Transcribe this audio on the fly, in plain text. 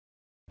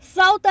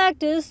South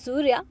actors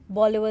Suriya,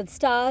 Bollywood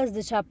stars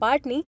Disha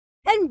Patani,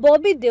 and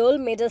Bobby Deol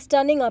made a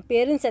stunning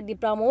appearance at the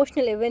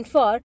promotional event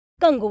for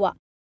Kanguva.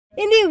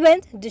 In the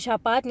event, Disha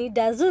Patani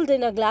dazzled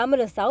in a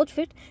glamorous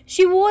outfit.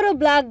 She wore a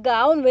black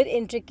gown with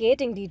intricate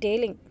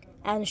detailing,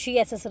 and she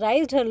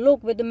accessorized her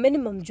look with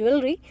minimum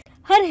jewelry.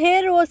 Her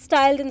hair was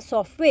styled in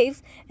soft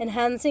waves,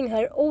 enhancing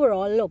her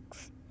overall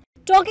looks.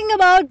 Talking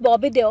about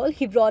Bobby Deol,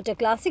 he brought a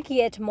classic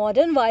yet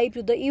modern vibe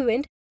to the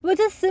event with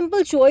a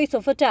simple choice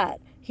of attire.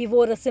 He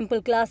wore a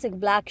simple classic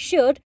black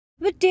shirt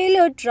with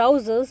tailored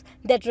trousers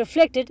that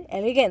reflected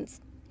elegance.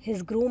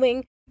 His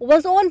grooming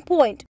was on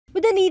point,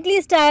 with a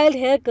neatly styled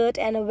haircut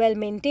and a well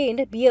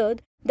maintained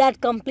beard that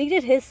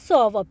completed his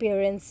suave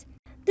appearance.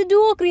 The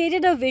duo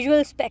created a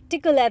visual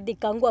spectacle at the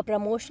Kanguva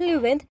promotional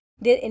event.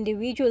 Their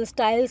individual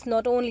styles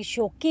not only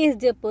showcase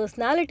their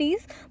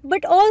personalities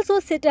but also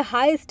set a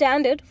high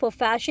standard for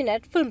fashion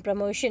at film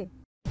promotion.